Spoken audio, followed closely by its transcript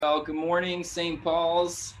Well, good morning, St.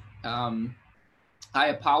 Paul's. I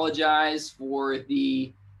apologize for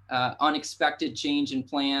the unexpected change in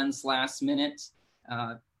plans last minute.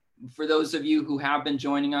 For those of you who have been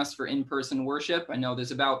joining us for in-person worship, I know there's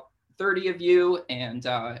about 30 of you, and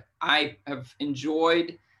I have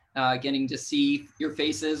enjoyed getting to see your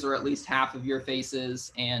faces, or at least half of your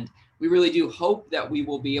faces, and we really do hope that we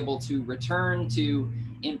will be able to return to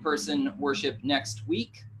in-person worship next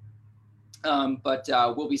week. But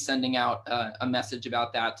we'll be sending out a message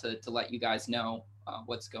about that to let you guys know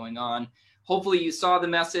what's going on. Hopefully you saw the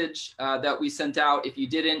message that we sent out. If you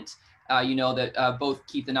didn't, you know that both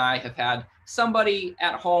Keith and I have had somebody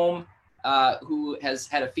at home who has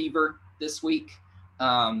had a fever this week.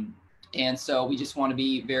 And so we just want to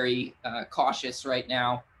be very cautious right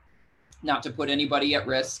now, not to put anybody at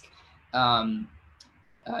risk.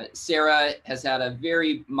 Sarah has had a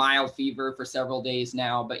very mild fever for several days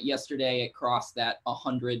now, but yesterday it crossed that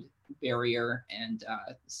 100 barrier. And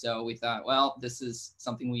so we thought, well, this is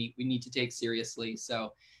something we need to take seriously.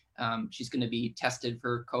 So she's going to be tested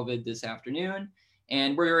for COVID this afternoon.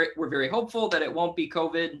 And we're very hopeful that it won't be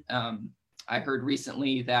COVID. I heard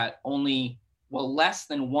recently that less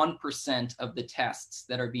than 1% of the tests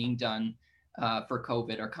that are being done for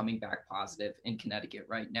COVID are coming back positive in Connecticut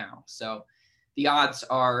right now. So the odds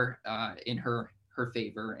are in her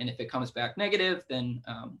favor. And if it comes back negative, then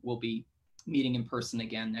we'll be meeting in person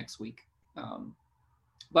again next week.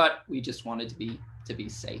 But we just wanted to be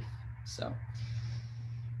safe. So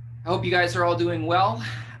I hope you guys are all doing well.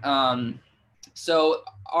 So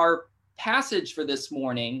our passage for this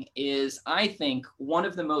morning is, I think, one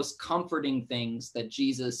of the most comforting things that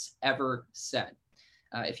Jesus ever said.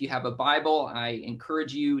 If you have a Bible, I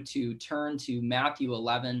encourage you to turn to Matthew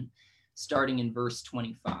 11, starting in verse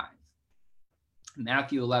 25.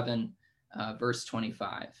 Matthew 11, verse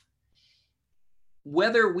 25.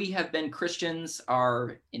 Whether we have been Christians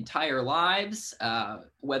our entire lives,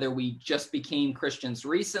 whether we just became Christians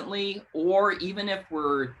recently, or even if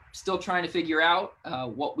we're still trying to figure out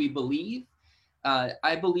what we believe,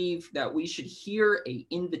 I believe that we should hear an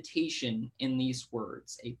invitation in these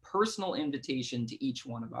words, a personal invitation to each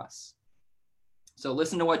one of us. So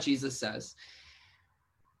listen to what Jesus says.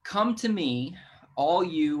 Come to me, all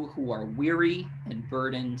you who are weary and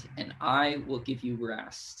burdened, and I will give you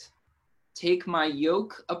rest. Take my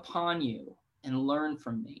yoke upon you and learn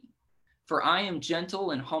from me, for I am gentle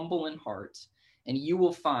and humble in heart, and you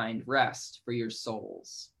will find rest for your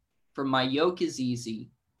souls. For my yoke is easy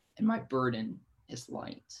and my burden is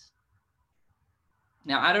light.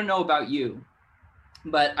 Now, I don't know about you,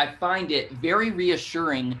 but I find it very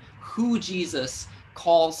reassuring who Jesus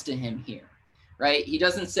calls to him here. Right? He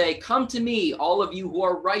doesn't say, come to me, all of you who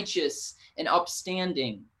are righteous and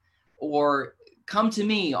upstanding, or come to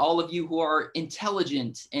me, all of you who are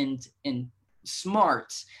intelligent and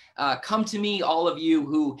smart. Come to me, all of you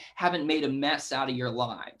who haven't made a mess out of your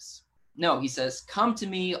lives. No, he says, come to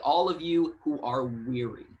me, all of you who are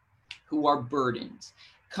weary, who are burdened.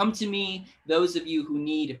 Come to me, those of you who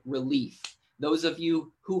need relief. Those of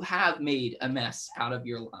you who have made a mess out of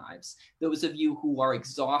your lives, those of you who are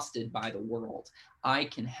exhausted by the world, I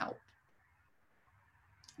can help.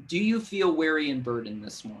 Do you feel weary and burdened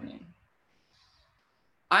this morning?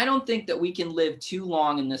 I don't think that we can live too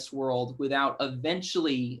long in this world without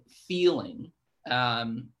eventually feeling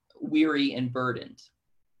weary and burdened.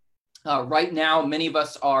 Right now, many of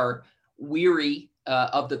us are weary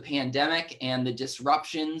of the pandemic and the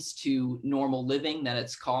disruptions to normal living that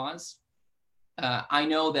it's caused. I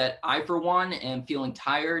know that I, for one, am feeling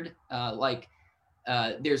tired,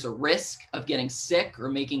 there's a risk of getting sick or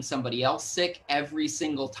making somebody else sick every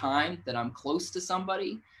single time that I'm close to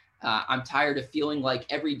somebody. I'm tired of feeling like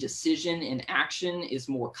every decision and action is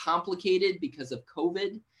more complicated because of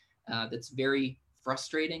COVID. That's very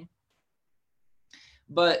frustrating.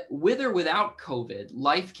 But with or without COVID,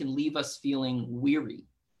 life can leave us feeling weary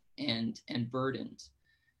and burdened.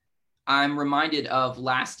 I'm reminded of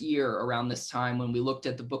last year around this time when we looked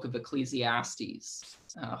at the book of Ecclesiastes.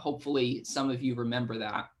 Hopefully some of you remember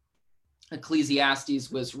that.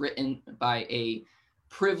 Ecclesiastes was written by a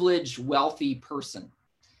privileged, wealthy person.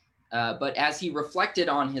 But as he reflected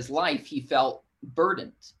on his life, he felt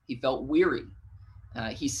burdened. He felt weary.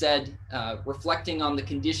 He said, reflecting on the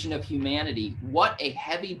condition of humanity, what a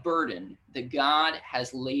heavy burden that God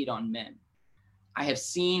has laid on men. I have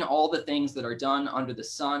seen all the things that are done under the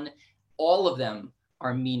sun. All of them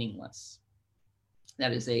are meaningless.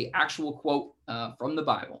 That is an actual quote from the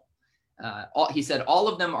Bible. He said, all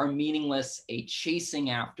of them are meaningless, a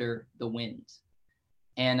chasing after the wind.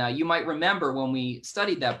 And you might remember when we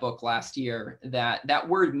studied that book last year that that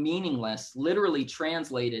word meaningless, literally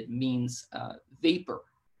translated, means vapor.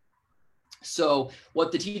 So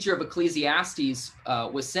what the teacher of Ecclesiastes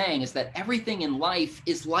was saying is that everything in life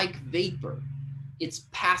is like vapor. It's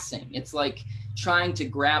passing. It's like trying to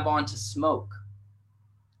grab onto smoke.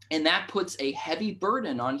 And that puts a heavy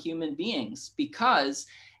burden on human beings because,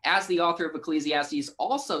 as the author of Ecclesiastes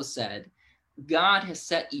also said, God has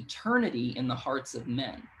set eternity in the hearts of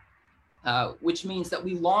men, which means that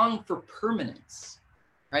we long for permanence,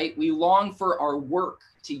 right? We long for our work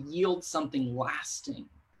to yield something lasting.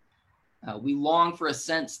 We long for a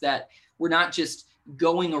sense that we're not just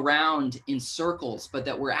going around in circles, but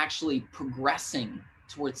that we're actually progressing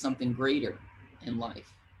towards something greater in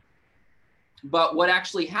life. But what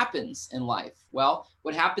actually happens in life? Well,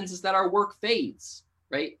 what happens is that our work fades,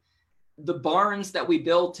 right? The barns that we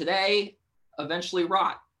build today eventually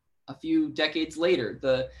rot a few decades later.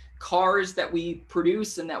 The cars that we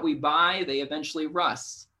produce and that we buy, they eventually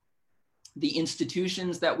rust. The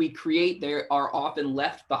institutions that we create, they are often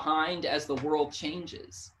left behind as the world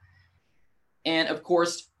changes. And of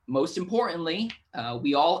course, most importantly,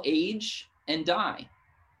 we all age and die.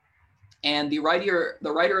 And the writer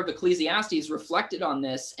of Ecclesiastes reflected on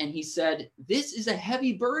this, and he said, this is a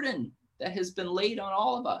heavy burden that has been laid on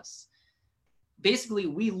all of us. Basically,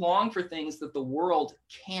 we long for things that the world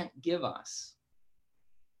can't give us.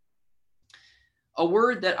 A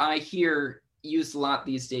word that I hear used a lot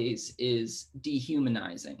these days is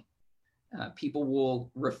dehumanizing. People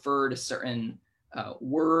will refer to certain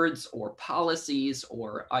words or policies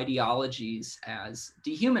or ideologies as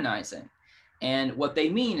dehumanizing. And what they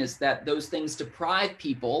mean is that those things deprive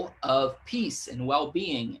people of peace and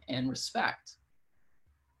well-being and respect.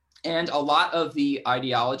 And a lot of the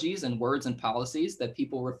ideologies and words and policies that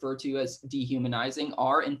people refer to as dehumanizing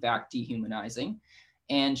are in fact dehumanizing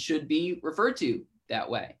and should be referred to that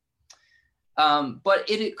way. But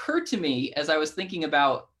it occurred to me as I was thinking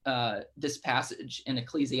about this passage in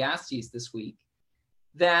Ecclesiastes this week,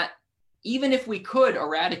 that even if we could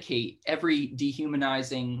eradicate every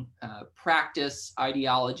dehumanizing practice,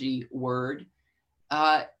 ideology, word,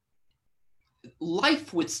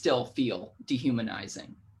 life would still feel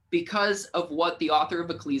dehumanizing because of what the author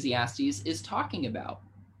of Ecclesiastes is talking about.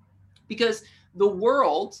 Because the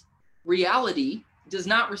world, reality, does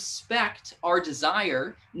not respect our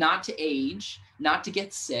desire not to age, not to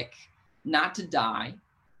get sick, not to die.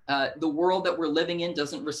 The world that we're living in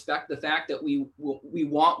doesn't respect the fact that we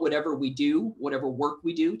want whatever we do, whatever work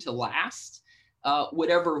we do to last.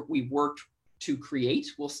 Whatever we've worked to create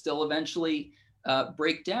will still eventually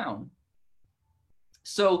break down.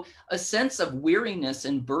 So a sense of weariness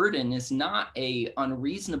and burden is not an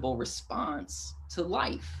unreasonable response to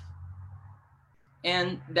life.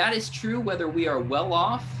 And that is true whether we are well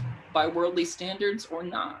off by worldly standards or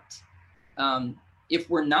not. If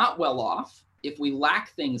we're not well off, if we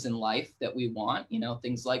lack things in life that we want,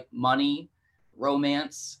 things like money,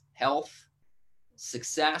 romance, health,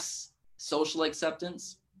 success, social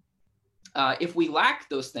acceptance, if we lack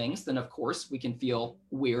those things, then of course we can feel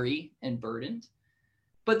weary and burdened.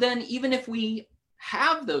 But then even if we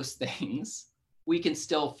have those things, we can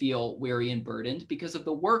still feel weary and burdened because of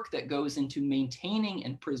the work that goes into maintaining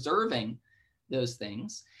and preserving those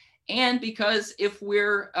things. And because if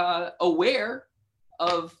we're aware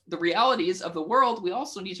of the realities of the world, we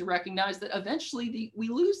also need to recognize that eventually we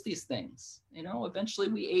lose these things. Eventually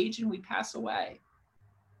we age and we pass away.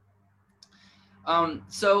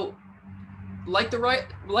 So like the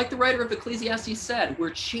writer of Ecclesiastes said,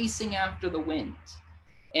 we're chasing after the wind.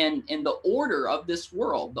 And the order of this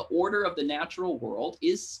world, the order of the natural world,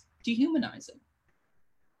 is dehumanizing.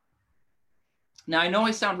 Now, I know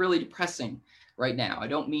I sound really depressing right now. I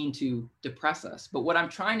don't mean to depress us, but what I'm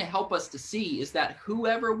trying to help us to see is that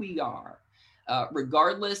whoever we are,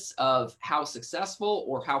 regardless of how successful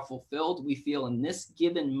or how fulfilled we feel in this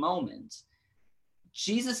given moment,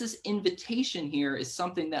 Jesus's invitation here is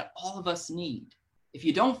something that all of us need. If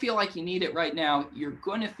you don't feel like you need it right now, you're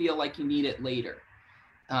going to feel like you need it later.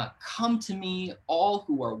 Come to me, all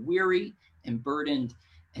who are weary and burdened,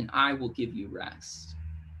 and I will give you rest.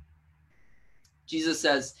 Jesus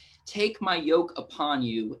says, take my yoke upon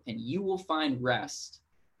you, and you will find rest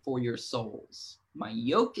for your souls. My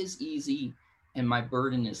yoke is easy, and my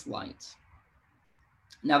burden is light.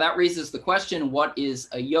 Now that raises the question, what is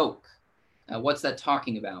a yoke? What's that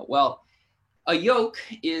talking about? Well, a yoke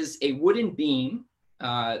is a wooden beam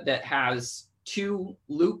that has two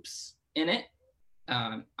loops in it.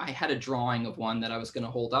 I had a drawing of one that I was going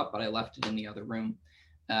to hold up, but I left it in the other room.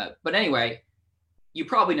 But anyway, you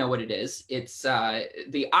probably know what it is. It's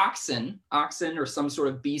the oxen or some sort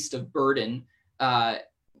of beast of burden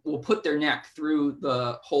will put their neck through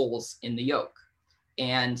the holes in the yoke.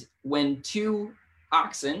 And when two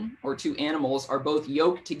oxen or two animals are both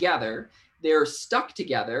yoked together, they're stuck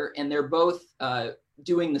together and they're both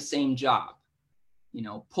doing the same job,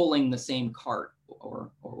 pulling the same cart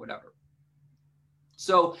or whatever.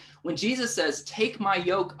 So when Jesus says, take my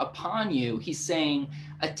yoke upon you, he's saying,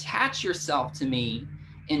 attach yourself to me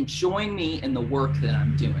and join me in the work that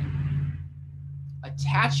I'm doing.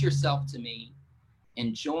 Attach yourself to me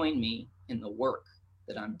and join me in the work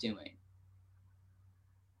that I'm doing.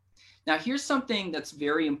 Now, here's something that's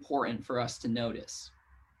very important for us to notice.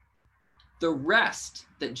 The rest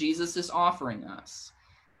that Jesus is offering us,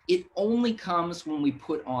 it only comes when we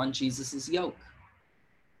put on Jesus's yoke,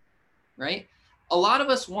 right? A lot of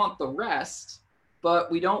us want the rest,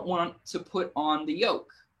 but we don't want to put on the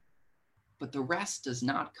yoke. But the rest does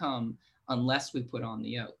not come unless we put on the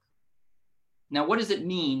yoke. Now, what does it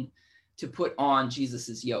mean to put on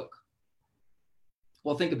Jesus's yoke?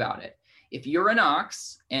 Well, think about it. If you're an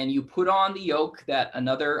ox and you put on the yoke that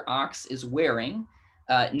another ox is wearing,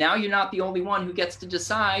 now you're not the only one who gets to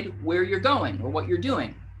decide where you're going or what you're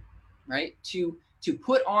doing, right? To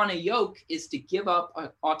put on a yoke is to give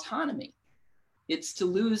up autonomy. It's to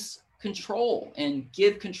lose control and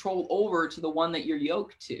give control over to the one that you're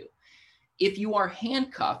yoked to. If you are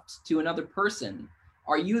handcuffed to another person,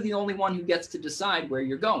 are you the only one who gets to decide where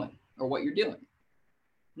you're going or what you're doing?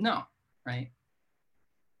 No, right?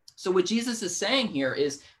 So what Jesus is saying here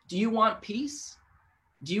is, do you want peace?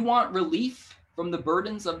 Do you want relief from the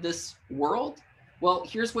burdens of this world? Well,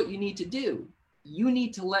 here's what you need to do. You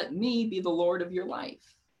need to let me be the Lord of your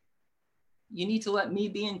life. You need to let me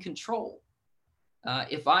be in control.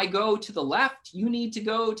 If I go to the left, you need to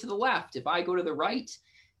go to the left. If I go to the right,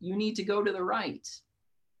 you need to go to the right.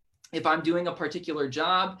 If I'm doing a particular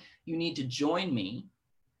job, you need to join me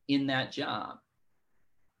in that job.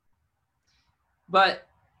 But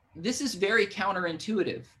this is very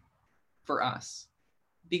counterintuitive for us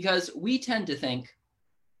because we tend to think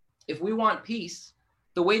if we want peace,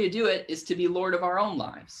 the way to do it is to be Lord of our own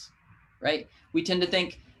lives, right? We tend to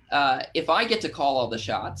think, if I get to call all the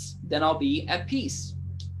shots, then I'll be at peace.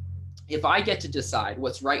 If I get to decide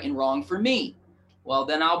what's right and wrong for me, well,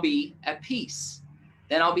 then I'll be at peace.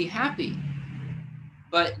 Then I'll be happy.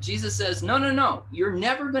 But Jesus says, no, you're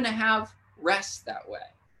never going to have rest that way.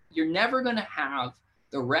 You're never going to have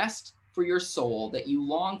the rest for your soul that you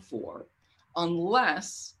long for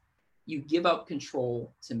unless you give up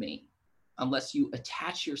control to me, unless you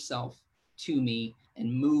attach yourself to me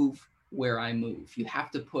and move where I move. You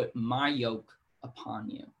have to put my yoke upon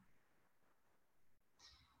you.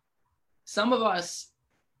 Some of us,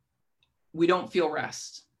 we don't feel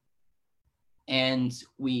rest. And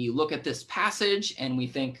we look at this passage and we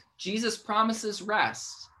think, Jesus promises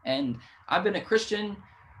rest. And I've been a Christian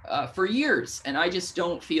for years, and I just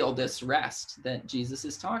don't feel this rest that Jesus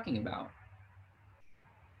is talking about.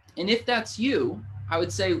 And if that's you, I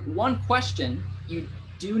would say one question you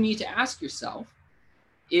do need to ask yourself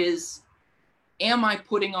is, am I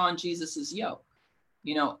putting on Jesus's yoke?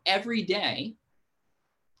 Every day,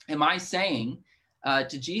 am I saying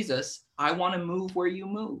to Jesus, I want to move where you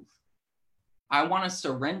move. I want to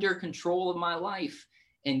surrender control of my life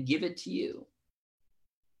and give it to you.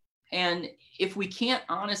 And if we can't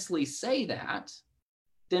honestly say that,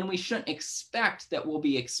 then we shouldn't expect that we'll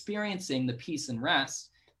be experiencing the peace and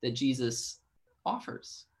rest that Jesus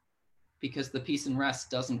offers, because the peace and rest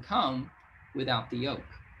doesn't come without the yoke.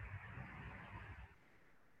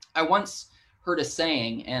 I once heard a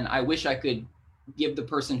saying, and I wish I could give the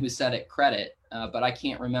person who said it credit, but I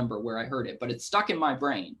can't remember where I heard it, but it stuck in my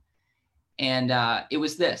brain. And it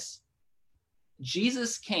was this: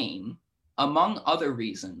 Jesus came, among other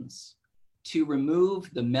reasons, to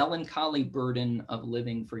remove the melancholy burden of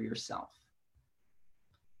living for yourself.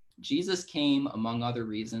 Jesus came, among other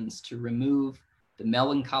reasons, to remove the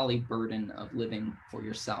melancholy burden of living for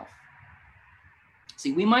yourself.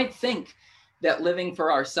 See, we might think that living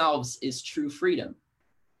for ourselves is true freedom,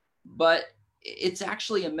 but it's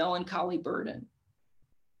actually a melancholy burden,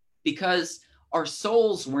 because our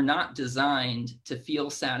souls were not designed to feel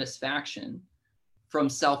satisfaction from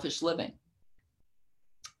selfish living.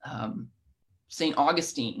 St.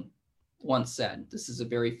 Augustine once said, this is a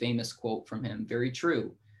very famous quote from him, very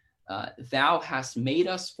true, "Thou hast made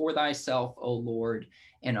us for thyself, O Lord,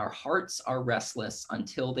 and our hearts are restless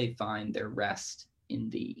until they find their rest in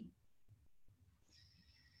thee."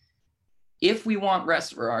 If we want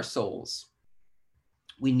rest for our souls,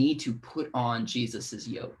 we need to put on Jesus's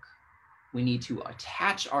yoke. We need to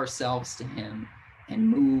attach ourselves to him and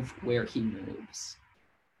move where he moves.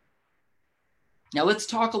 Now let's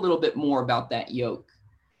talk a little bit more about that yoke.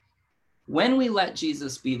 When we let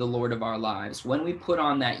Jesus be the Lord of our lives, when we put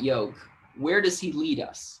on that yoke, where does he lead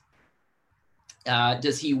us?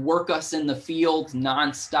 Does he work us in the field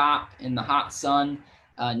nonstop in the hot sun,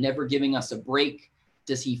 never giving us a break?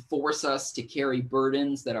 Does he force us to carry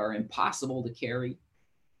burdens that are impossible to carry?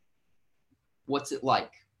 What's it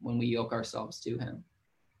like when we yoke ourselves to him?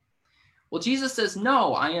 Well, Jesus says,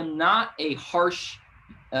 no, I am not a harsh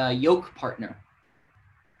yoke partner.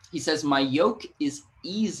 He says, my yoke is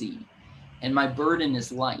easy and my burden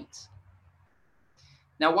is light.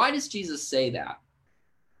 Now, why does Jesus say that?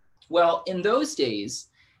 Well, in those days,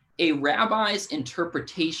 a rabbi's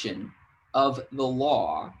interpretation of the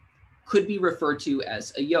law could be referred to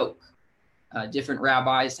as a yoke. Different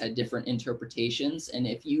rabbis had different interpretations, and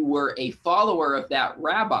if you were a follower of that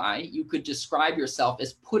rabbi, you could describe yourself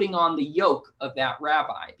as putting on the yoke of that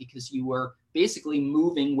rabbi because you were basically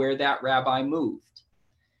moving where that rabbi moved.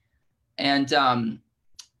 And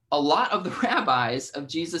a lot of the rabbis of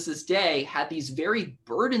Jesus's day had these very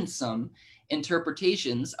burdensome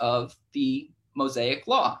interpretations of the Mosaic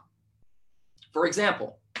law. For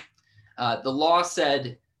example, the law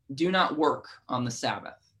said, do not work on the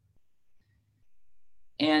Sabbath.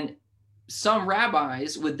 And some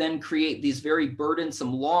rabbis would then create these very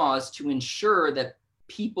burdensome laws to ensure that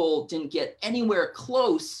people didn't get anywhere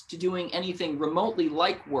close to doing anything remotely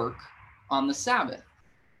like work on the Sabbath.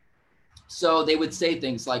 So they would say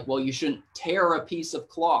things like, well, you shouldn't tear a piece of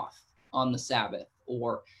cloth on the Sabbath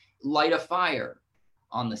or light a fire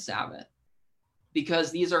on the Sabbath,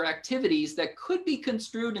 because these are activities that could be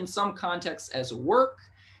construed in some contexts as work.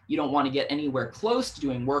 You don't want to get anywhere close to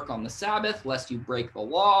doing work on the Sabbath lest you break the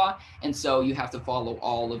law. And so you have to follow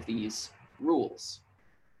all of these rules.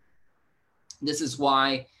 This is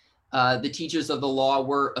why the teachers of the law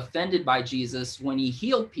were offended by Jesus when he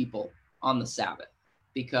healed people on the Sabbath,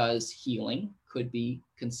 because healing could be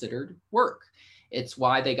considered work. It's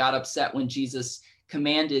why they got upset when Jesus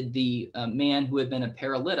commanded the man who had been a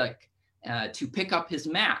paralytic to pick up his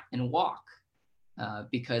mat and walk,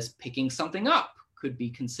 because picking something up could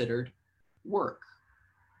be considered work.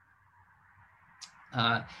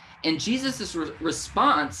 And Jesus'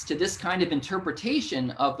 response to this kind of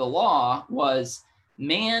interpretation of the law was,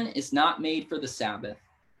 man is not made for the Sabbath,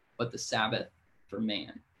 but the Sabbath for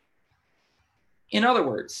man. In other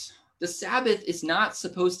words, the Sabbath is not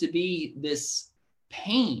supposed to be this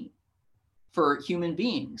pain for human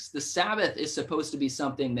beings. The Sabbath is supposed to be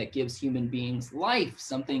something that gives human beings life,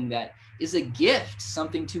 something that is a gift,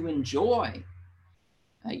 something to enjoy.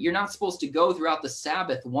 You're not supposed to go throughout the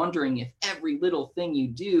Sabbath wondering if every little thing you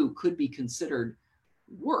do could be considered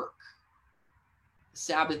work. The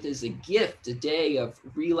Sabbath is a gift, a day of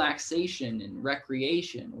relaxation and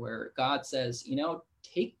recreation, where God says, you know,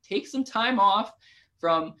 take some time off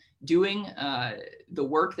from doing the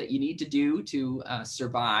work that you need to do to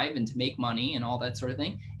survive and to make money and all that sort of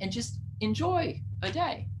thing, and just enjoy a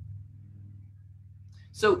day.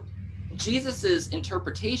 So Jesus's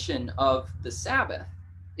interpretation of the Sabbath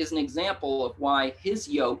is an example of why his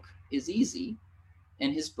yoke is easy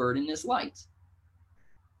and his burden is light.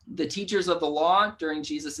 The teachers of the law during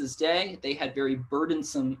Jesus's day, they had very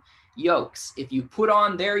burdensome yokes. If you put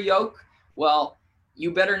on their yoke, well,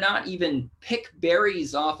 you better not even pick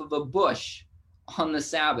berries off of a bush on the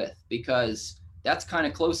Sabbath, because that's kind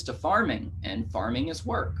of close to farming, and farming is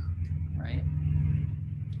work, right?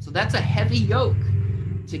 So that's a heavy yoke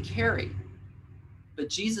to carry. But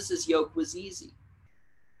Jesus's yoke was easy.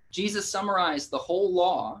 Jesus summarized the whole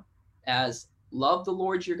law as love the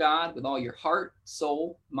Lord your God with all your heart,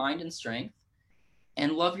 soul, mind, and strength,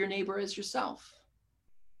 and love your neighbor as yourself.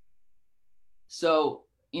 So,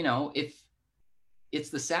 you know, if it's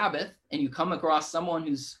the Sabbath and you come across someone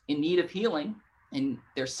who's in need of healing and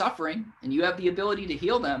they're suffering and you have the ability to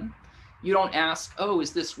heal them, you don't ask, oh,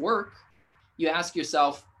 is this work? You ask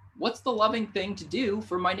yourself, what's the loving thing to do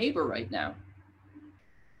for my neighbor right now?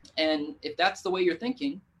 And if that's the way you're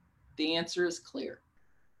thinking, the answer is clear.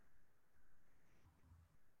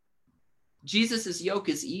 Jesus's yoke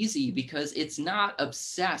is easy because it's not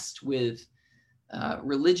obsessed with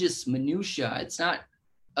religious minutia. It's not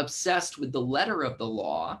obsessed with the letter of the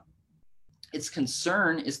law. Its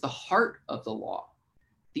concern is the heart of the law,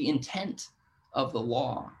 the intent of the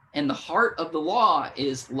law. And the heart of the law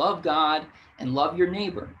is love God and love your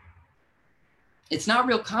neighbor. It's not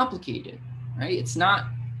real complicated, right? It's not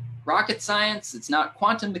rocket science. It's not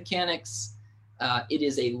quantum mechanics. It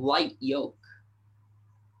is a light yoke.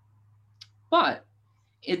 But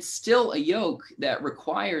it's still a yoke that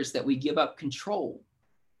requires that we give up control.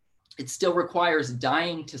 It still requires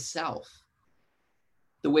dying to self.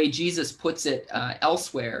 The way Jesus puts it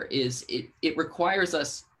elsewhere is it requires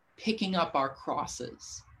us picking up our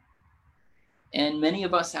crosses. And many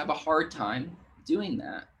of us have a hard time doing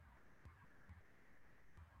that.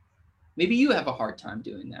 Maybe you have a hard time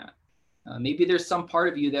doing that. Maybe there's some part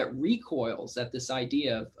of you that recoils at this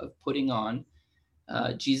idea of putting on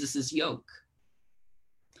Jesus's yoke.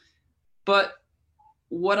 But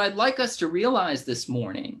what I'd like us to realize this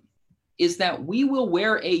morning is that we will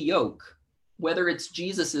wear a yoke, whether it's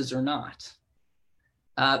Jesus's or not,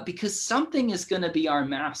 because something is going to be our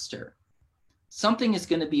master. Something is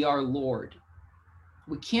going to be our Lord.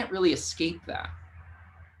 We can't really escape that.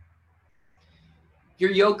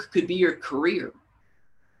 Your yoke could be your career.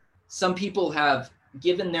 Some people have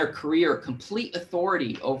given their career complete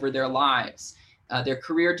authority over their lives. Their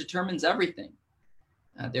career determines everything.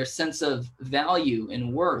 Their sense of value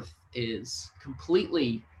and worth is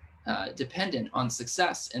completely dependent on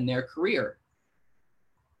success in their career.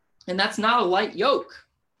 And that's not a light yoke.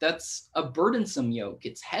 That's a burdensome yoke.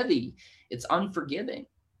 It's heavy. It's unforgiving.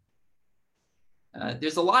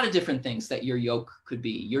 There's a lot of different things that your yoke could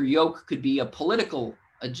be. Your yoke could be a political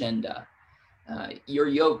agenda. Your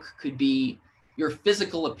yoke could be your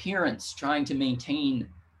physical appearance, trying to maintain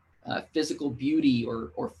physical beauty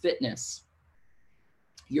or fitness.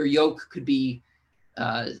 Your yoke could be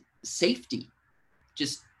safety,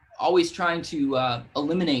 just always trying to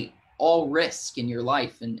eliminate all risk in your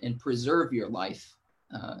life and preserve your life.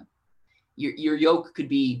 Your yoke could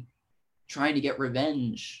be trying to get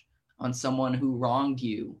revenge on someone who wronged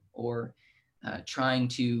you, or trying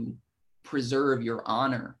to preserve your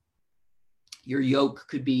honor. Your yoke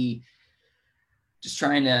could be just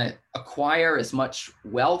trying to acquire as much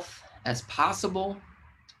wealth as possible.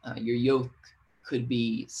 Your yoke could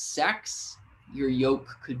be sex. Your yoke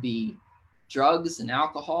could be drugs and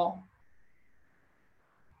alcohol.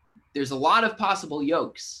 There's a lot of possible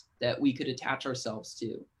yokes that we could attach ourselves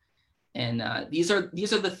to. And these are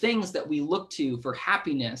the things that we look to for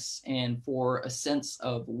happiness and for a sense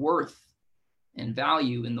of worth and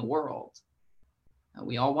value in the world.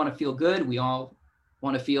 We all want to feel good. We all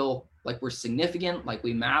want to feel like we're significant, like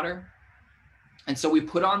we matter. And so we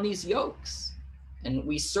put on these yokes and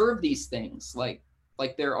we serve these things like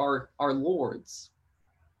they're our lords.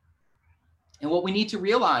 And what we need to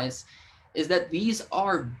realize is that these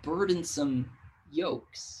are burdensome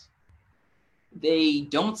yokes. They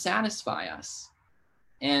don't satisfy us.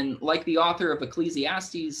 And like the author of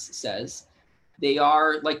Ecclesiastes says, they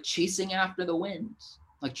are like chasing after the wind,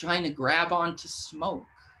 like trying to grab onto smoke.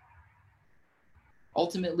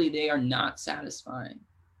 Ultimately, they are not satisfying.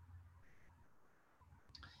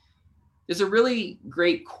 There's a really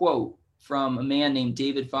great quote from a man named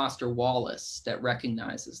David Foster Wallace that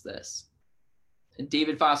recognizes this. And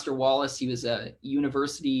David Foster Wallace, he was a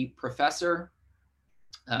university professor.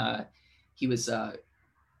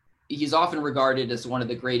 He's often regarded as one of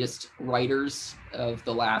the greatest writers of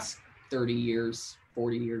the last 30 years,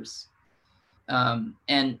 40 years.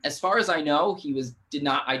 And as far as I know, he did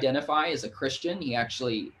not identify as a Christian. He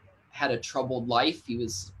actually had a troubled life. He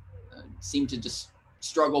seemed to just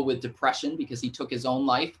struggle with depression because he took his own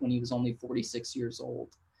life when he was only 46 years old.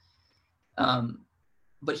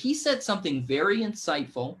 But he said something very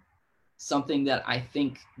insightful, something that I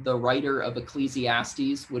think the writer of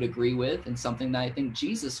Ecclesiastes would agree with, and something that I think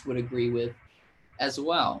Jesus would agree with as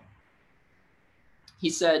well.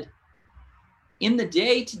 He said, in the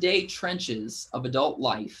day-to-day trenches of adult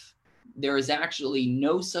life, there is actually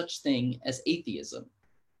no such thing as atheism,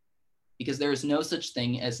 because there is no such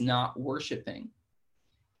thing as not worshiping.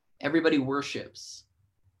 Everybody worships.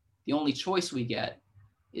 The only choice we get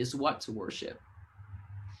is what to worship.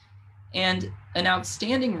 And an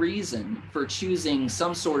outstanding reason for choosing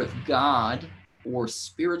some sort of God or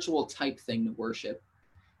spiritual type thing to worship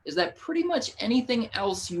is that pretty much anything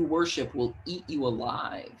else you worship will eat you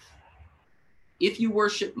alive. If you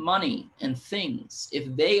worship money and things,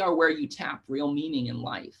 if they are where you tap real meaning in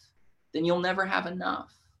life, then you'll never have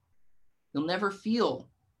enough. You'll never feel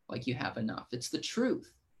like you have enough. It's the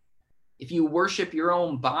truth. If you worship your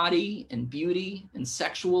own body and beauty and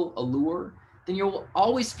sexual allure, then you'll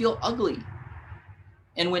always feel ugly.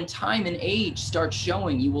 And when time and age start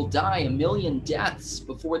showing, you will die a million deaths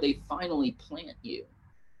before they finally plant you.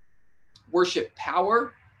 Worship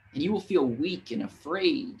power, and you will feel weak and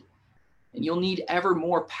afraid. And you'll need ever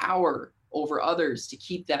more power over others to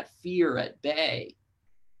keep that fear at bay.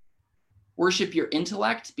 Worship your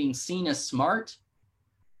intellect, being seen as smart,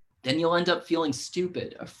 then you'll end up feeling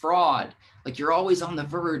stupid, a fraud, like you're always on the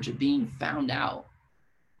verge of being found out,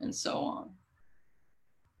 and so on.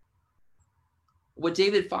 what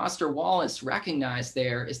David Foster Wallace recognized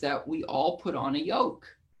there is that we all put on a yoke.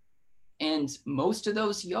 And most of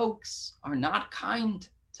those yokes are not kind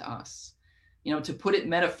to us. You know, to put it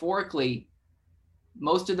metaphorically,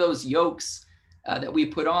 most of those yokes that we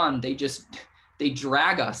put on, they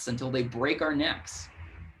drag us until they break our necks.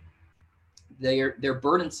 They're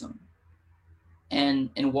burdensome.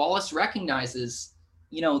 And Wallace recognizes,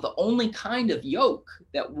 you know, the only kind of yoke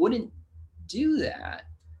that wouldn't do that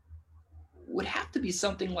would have to be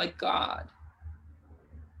something like God.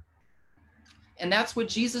 And that's what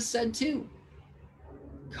Jesus said too.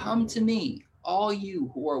 Come to me, all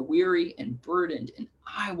you who are weary and burdened, and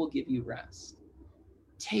I will give you rest.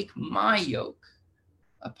 Take my yoke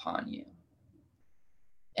upon you.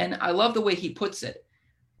 And I love the way he puts it.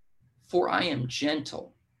 For I am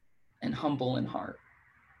gentle and humble in heart.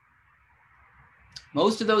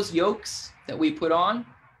 Most of those yokes that we put on,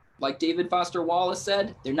 like David Foster Wallace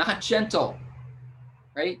said, they're not gentle,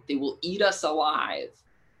 right? They will eat us alive.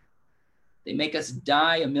 They make us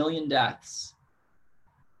die a million deaths.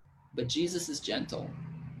 But Jesus is gentle.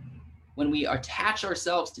 When we attach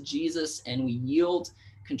ourselves to Jesus and we yield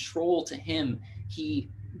control to him, he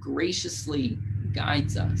graciously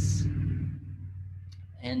guides us.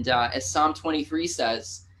 And as Psalm 23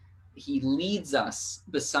 says, he leads us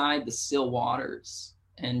beside the still waters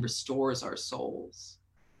and restores our souls.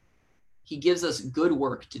 He gives us good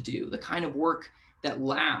work to do, the kind of work that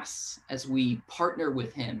lasts as we partner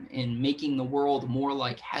with him in making the world more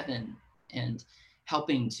like heaven and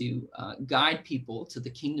helping to guide people to the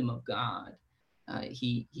kingdom of God.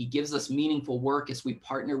 He gives us meaningful work as we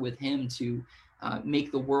partner with him to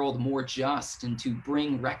make the world more just and to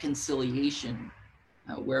bring reconciliation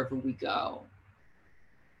wherever we go.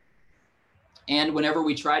 And whenever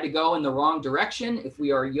we try to go in the wrong direction, if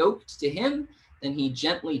we are yoked to him, then he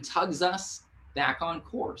gently tugs us back on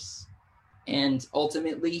course. And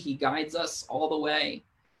ultimately, he guides us all the way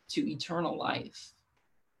to eternal life.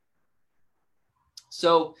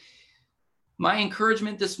 So my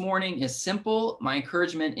encouragement this morning is simple. My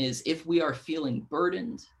encouragement is, if we are feeling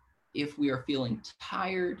burdened, if we are feeling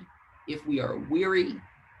tired, if we are weary,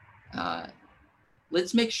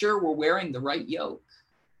 let's make sure we're wearing the right yoke.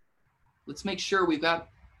 Let's make sure we've got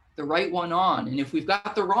the right one on. And if we've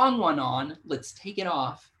got the wrong one on, let's take it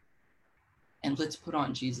off and let's put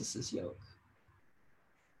on Jesus's yoke.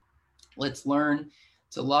 Let's learn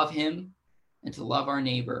to love him and to love our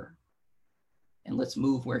neighbor. And let's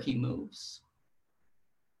move where he moves.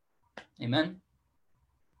 Amen.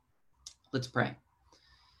 Let's pray.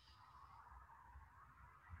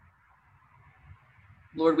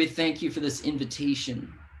 Lord, we thank you for this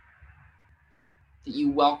invitation that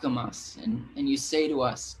you welcome us and you say to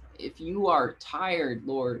us, if you are tired,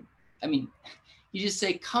 Lord, you just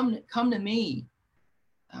say, come to me.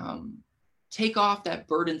 Take off that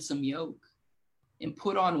burdensome yoke and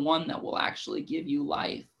put on one that will actually give you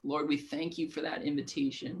life. Lord, we thank you for that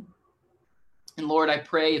invitation. And Lord, I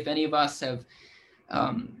pray if any of us have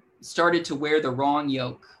started to wear the wrong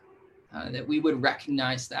yoke, that we would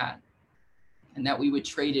recognize that and that we would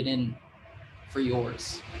trade it in for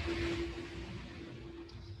yours.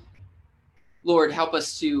 Lord, help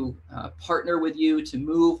us to partner with you, to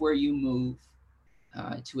move where you move,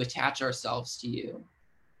 to attach ourselves to you.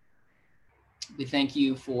 We thank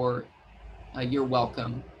you for your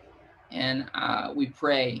welcome, and we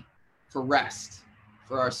pray for rest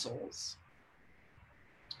for our souls.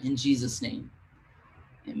 In Jesus' name,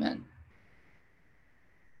 amen.